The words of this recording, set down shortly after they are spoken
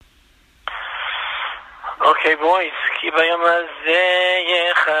Okay, boys, כי ביום הזה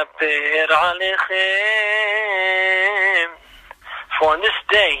יכפר עליכם. For on this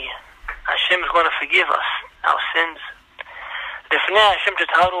day, Hashem is going to forgive us our sins. לפני Hashem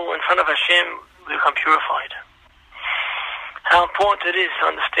תתהרו, in front of Hashem, we become purified. How important it is to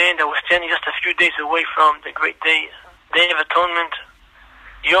understand that we're standing just a few days away from the great day, Day of Atonement,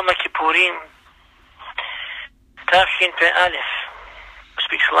 Yom Kippurim, Tafshin Pei Aleph, which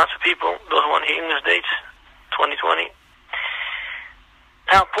speaks to lots of people, those who want to hear English dates, 2020.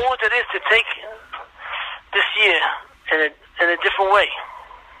 How important it is to take this year in a different way.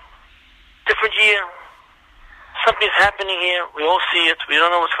 Different year. Something's happening here. We all see it. We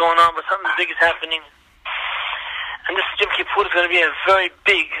don't know what's going on, but something big is happening. And this Yom Kippur is going to be a very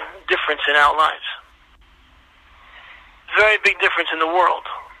big difference in our lives. Very big difference in the world.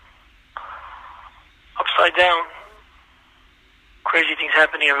 Upside down. Crazy things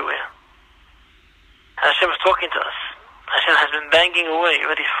happening everywhere. Hashem is talking to us. Hashem has been banging away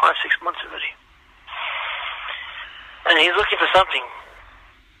already 5-6 months already. And He's looking for something.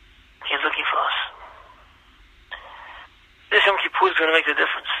 He's looking for us. This Yom Kippur is going to make the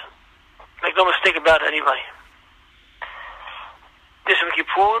difference. Make no mistake about it, anybody. This Yom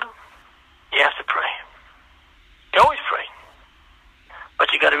Kippur, you have to pray. You always pray. But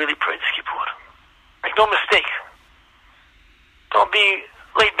you got to really pray this Kippur. Make no mistake. Don't be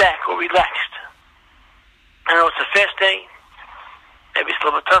laid back or relaxed. I know it's a fast day. Maybe it's a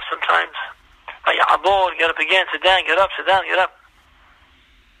little bit tough sometimes. Get up again, sit down, get up, sit down, get up.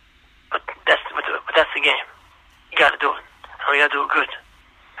 But that's the game. You got to do it. And we got to do it good.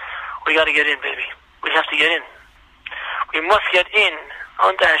 We got to get in, baby. We have to get in. We must get in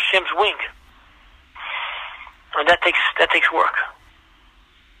under Hashem's wing. And that takes work.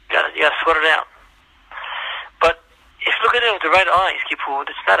 You got to sweat it out. But if you look at it with the right eyes, Kippur,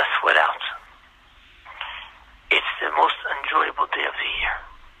 it's not a sweat out. It's the most enjoyable day of the year.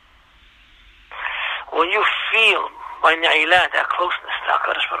 When you feel by Na'ilah, that closeness to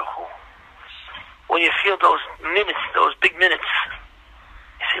HaKadosh Baruch Hu, when you feel those minutes, those big minutes,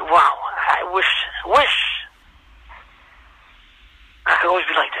 you say, wow, I wish I could always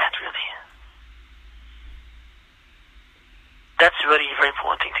be like that, really. That's a very, very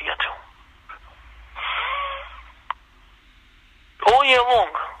important thing to get to. All year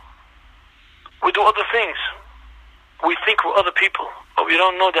long, we do other things. We think we're other people, but we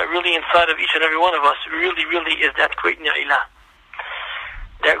don't know that really inside of each and every one of us really, really is that great Na'ilah.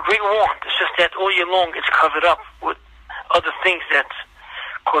 That great want. It's just that all year long it's covered up with other things that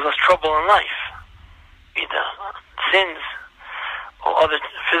cause us trouble in life. Either sins or other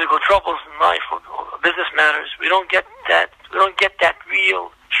physical troubles in life or business matters. We don't get that real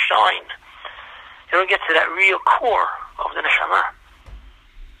shine. You don't get to that real core of the neshama.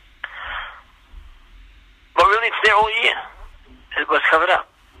 But really it's there all year. It was covered up.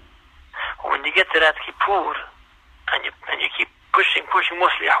 But when you get to that Kippur and you keep pushing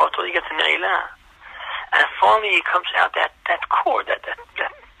mostly until you get to Na'ilah, and finally it comes out that core, that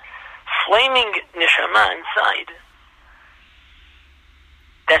flaming neshama inside.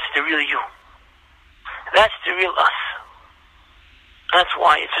 That's the real you. That's the real us. That's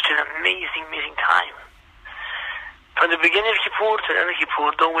why it's such an amazing, amazing time. From the beginning of Kippur to the end of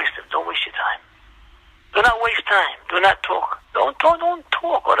Kippur, don't waste it. Don't waste your time. Do not waste time. Do not talk. Don't talk.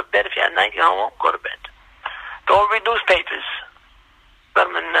 Go to bed if you're at night. You don't go to bed. Don't read newspapers.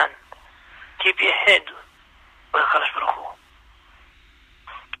 Keep your head with HaKadosh Baruch Hu.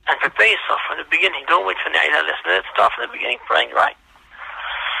 And prepare yourself from the beginning. Don't wait for Na'ilah. Let's start from the beginning, praying right.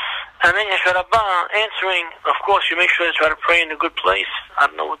 And then Yeshua Rabbah answering, of course, you make sure to try to pray in a good place. I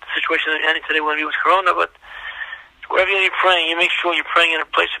don't know what the situation is today when we was Corona, but wherever you're praying, you make sure you're praying in a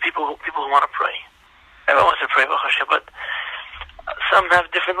place of people who want to pray. Everyone wants to pray, Baruch Hashem, but some have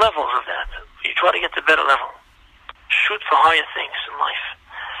different levels of that. You try to get the better level. Shoot for higher things in life.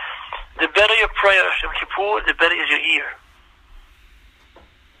 The better your prayer, Yom Kippur, the better is your year.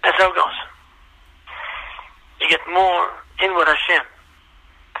 That's how it goes. You get more in with Hashem.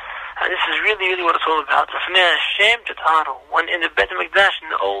 And this is really, really what it's all about. When in the Beit HaMikdash in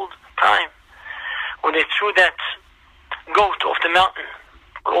the old time, when they threw that goat off the mountain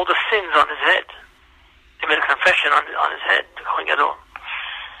with all the sins on his head, they made a confession on his head, the Kohen Gadol.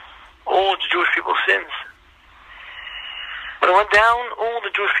 All the Jewish people's sins. When it went down, all the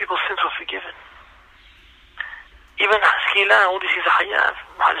Jewish people's sins were forgiven. Even Haskilah, all these things are Hayav,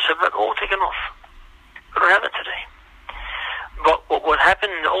 Mahal Shabbat, all taken off. We don't have it today. But what happened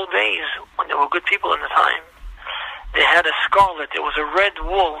in the old days, when there were good people in the time, they had a scarlet, there was a red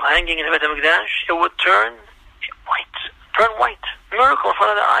wool hanging in the Beit HaMikdash, it would turn white. Miracle in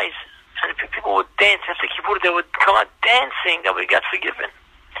front of their eyes. And And people would dance after Kippur. They would come out dancing that we got forgiven.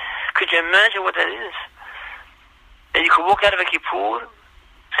 Could you imagine what that is? That you could walk out of a Kippur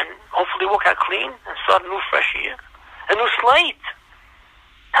and hopefully walk out clean and start a new fresh year, a new slate.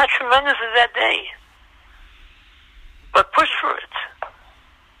 How tremendous is that day? But push for it.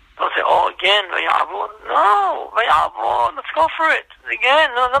 Don't say, oh, again, Vayabur. No, Vayabur, let's go for it.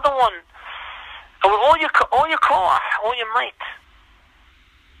 Again, another one. And with all your core, all your might,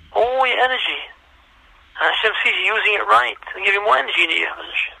 all your energy. And Hashem sees you using it right. He'll give you more energy in the year,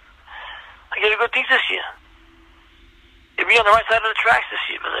 Hashem. I'll give you good things this year. You'll be on the right side of the tracks this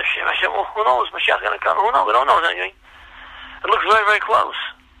year, Hashem. Hashem, well, who knows? Mashiach's going to come. Who knows? We don't know anything. It looks very, very close.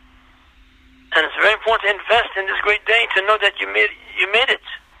 And it's very important to invest in this great day to know that you made it.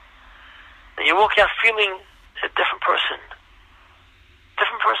 And you walk out feeling a different person.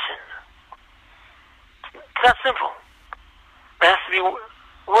 Different person. It's not simple. It has to be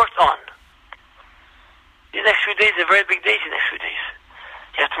worked on. These next few days are very big days, these next few days.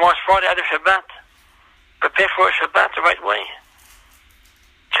 You have tomorrow's Friday, Adar Shabbat. Prepare for a Shabbat the right way.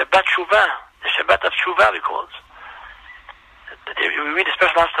 Shabbat Shuvah. The Shabbat of Shuvah we call it. We read the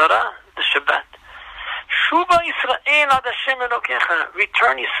special Haftarah, the Shabbat. Shuvah Yisrael ad Hashem Elokecha.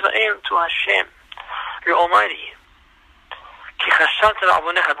 Return Yisrael to Hashem, your Almighty. Ki chashalta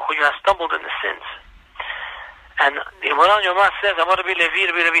la'avonecha, because you have stumbled in the sins. And the Moran Yomah says, Amar Rabbi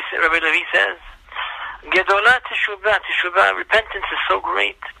Levi says, Gedolah Teshuvah, repentance is so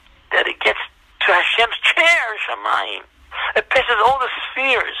great that it gets to Hashem's chair, Shamayim. It passes all the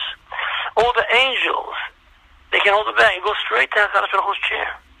spheres, all the angels. They can hold it back. It goes straight to HaKadosh Baruch Hu's chair.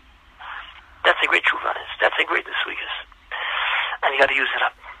 That's a great Shuvah is. That's a great this week is. And you got to use it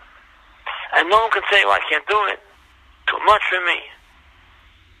up. And no one can say, well, I can't do it. Too much for me.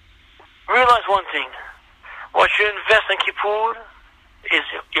 Realize one thing. What you invest in Kippur is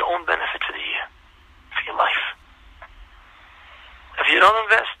your own benefit for the year, for your life. If you don't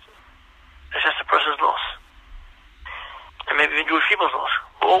invest, it's just a person's loss. And maybe even Jewish people's loss.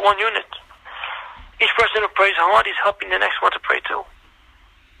 We're all one unit. Each person who prays hard is helping the next one to pray too.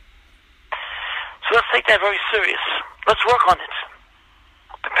 So let's take that very serious. Let's work on it.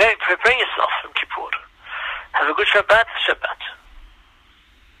 Prepare yourself from Kippur. Have a good Shabbat.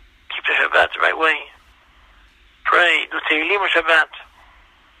 Keep the Shabbat the right way. Pray. Do Tehillim or Shabbat.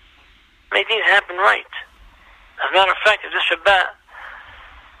 Make things happen right. As a matter of fact, if this Shabbat,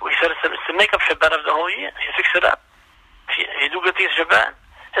 we said it's the make-up Shabbat of the whole year. You fix it up. If you do good things Shabbat,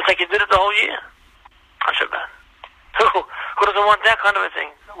 it's like you did it the whole year on Shabbat. Who doesn't want that kind of a thing?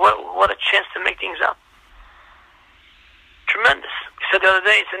 What a chance to make things up. Tremendous. We said the other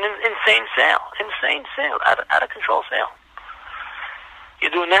day, it's an insane sale. Out of control sale. You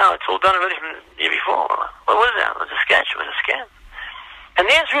do it now, it's all done already from the year before. What was that? It was a sketch, it was a scam. And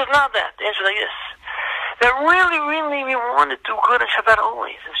the answer is not that. The answer is like this. That really, we want to do good on Shabbat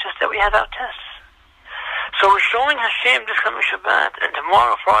always. It's just that we have our tests. So we're showing Hashem this coming Shabbat, and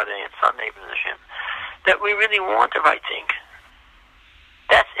tomorrow, Friday, and Sunday, Hashem, that we really want the right thing.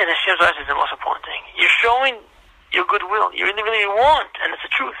 That's, in Hashem's eyes, is the most important thing. You're showing your goodwill. You really want, and it's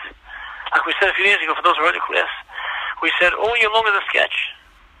the truth. Like we said a few years ago, for those who heard the class, we said, all year long is a sketch.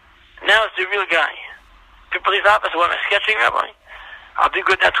 Now it's the real guy. People think the opposite. What am I sketching, Rabbi? I'll do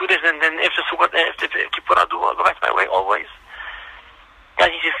good now 2 days, and then if Kippur, I'll go back to my way always. That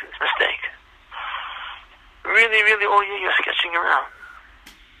is just a mistake. Really, all year you're sketching around.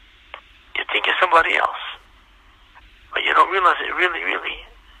 You think you're somebody else. But you don't realize it really,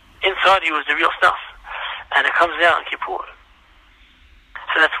 inside you is the real stuff. And it comes out in Kippur.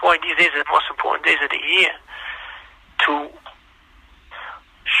 So that's why these days are the most important days of the year. To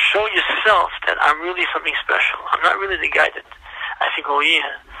show yourself that I'm really something special. I'm not really the guy that I think, oh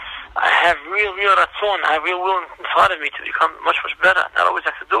yeah, I have real ratzon, I have real will inside of me to become much better. Not always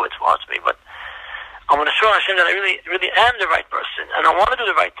I have to do it, it's hard to me, but I want to show Hashem that I really am the right person, and I want to do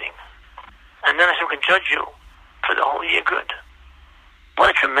the right thing. And then Hashem can judge you for the whole year good. What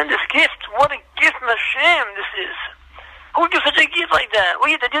a tremendous gift. What a gift from Hashem this is. Who would give such a gift like that?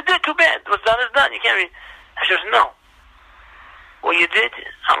 Well, you did it, too bad. What's done is done. You can't Hashem says, no. What you did,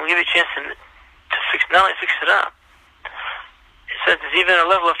 I'm going to give you a chance to fix, not only fix it up. It says there's even a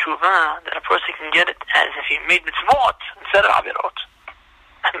level of tshuva that a person can get it as if he made mitzvot instead of avirot.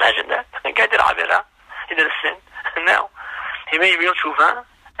 Imagine that. The guy did avirah. He did a sin. And now, he made real tshuva,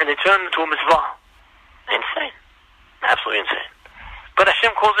 and they turned into a mitzvah. Insane. Absolutely insane. But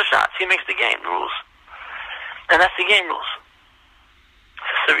Hashem calls the shots. He makes the game, the rules. And that's the game rules. It's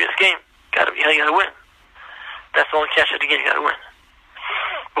a serious game. You gotta win. That's the only catch of the game. You gotta win.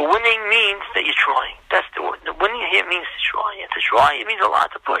 But winning means that you're trying. That's the word. The winning here means to try. And to try, it means a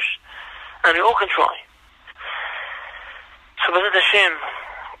lot to push. And we all can try. So B'ezrat Hashem,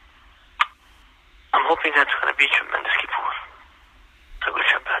 I'm hoping that's going to be a tremendous Kippur. A good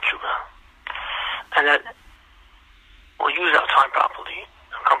Shabbat Shuvah. And that we'll use our time properly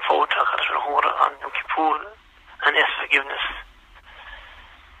and come forward to HaKadosh Baruch Hu on Yom Kippur and ask forgiveness.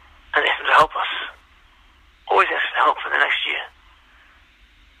 And ask Him to help us. Always ask for help for the next year.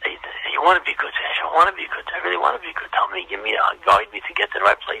 You want to be good, I want to be good. I really want to be good. Tell me, guide me to get to the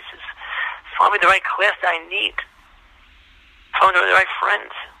right places. Find me the right class that I need. Find me the right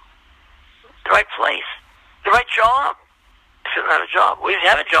friends. The right place. The right job. If you don't have a job. Well, if you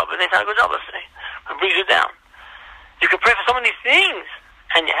have a job, but it's not a good job, let's say. It brings you down. You can pray for so many things,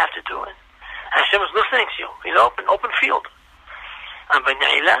 and you have to do it. And Hashem is listening to you. He's open field. And by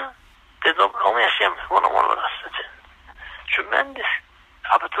Na'ilah, there's only Hashem, one-on-one with us. That's it. Tremendous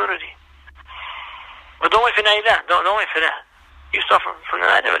opportunity. But don't wait for Na'ilah. Don't wait for that. You start from the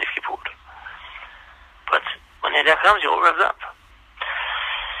night already if you put. But when Na'ilah comes, you're all revved up.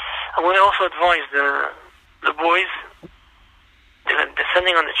 I want to also advise the boys. They're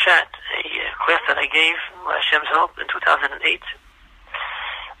sending on the chat a class that I gave with Hashem's help in 2008. It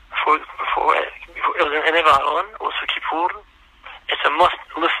was an Erev Aaron, it was for Kippur. It's a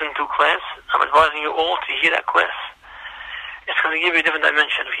must-listen-to class. I'm advising you all to hear that class. It's going to give you a different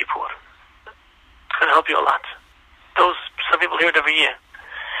dimension of Kippur. It's going to help you a lot. Some people hear it every year.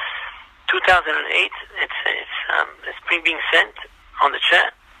 2008, it's being sent on the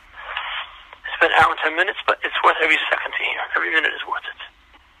chat. It's been an hour and 10 minutes, but it's worth every second to hear. Every minute is worth it.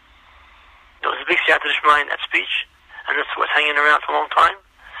 There was a big siyata d'shmaya in that speech, and that's what's hanging around for a long time.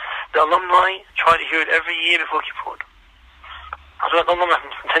 The alumni try to hear it every year before Kippur. I was about alumni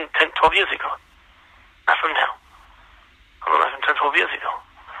from 10, 12 years ago. Not from now. Alumni from 10, 12 years ago.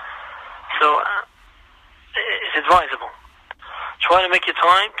 So, it's advisable. Try to make your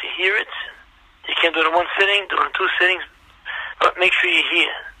time to hear it. You can't do it in one sitting, do it in two sittings, but make sure you hear.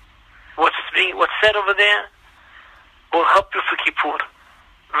 What's said over there will help you for Kippur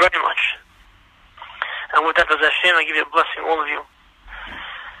very much. And with that, B'ezrat Hashem, I give you a blessing, all of you,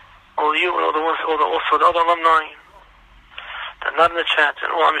 and all the ones, also the other alumni that are not in the chat,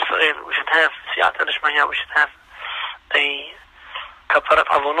 and all Am Yisrael. We should have siyata d'shmaya. We should have a kaparat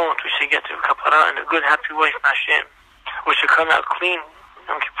avonot. We should get to kapara in a good, happy way from Hashem. We should come out clean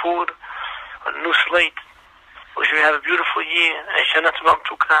on Kippur, on a new slate. We should have a beautiful year,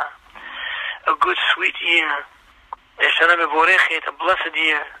 a good, sweet year, a blessed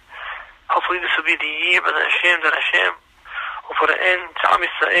year. Hopefully this will be the year that Hashem will put an end to Am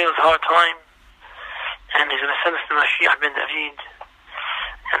Yisrael's hard time, and He's going to send us the Mashiach ben David,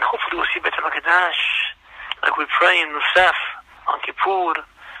 and hopefully we'll see Beit HaMikdash like we pray in Musaf on Kippur,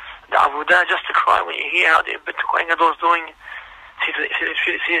 the Avodah, just to cry when you hear how the Kohen Gadol is doing. See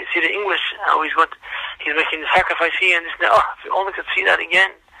the English, how he's making the sacrifice here and this and that. Oh, if you only could see that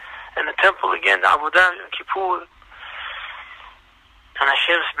again, and the temple again, the Avodah, Kippur, and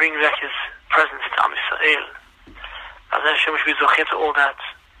Hashem brings back His presence to Am Yisrael. Hashem should be zocheh to all that,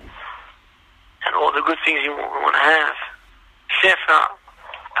 and all the good things you want to have. Shefa,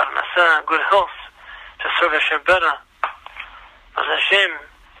 Parnasa, good health, to serve Hashem better. Hashem,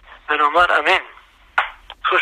 ben Omar, Amen.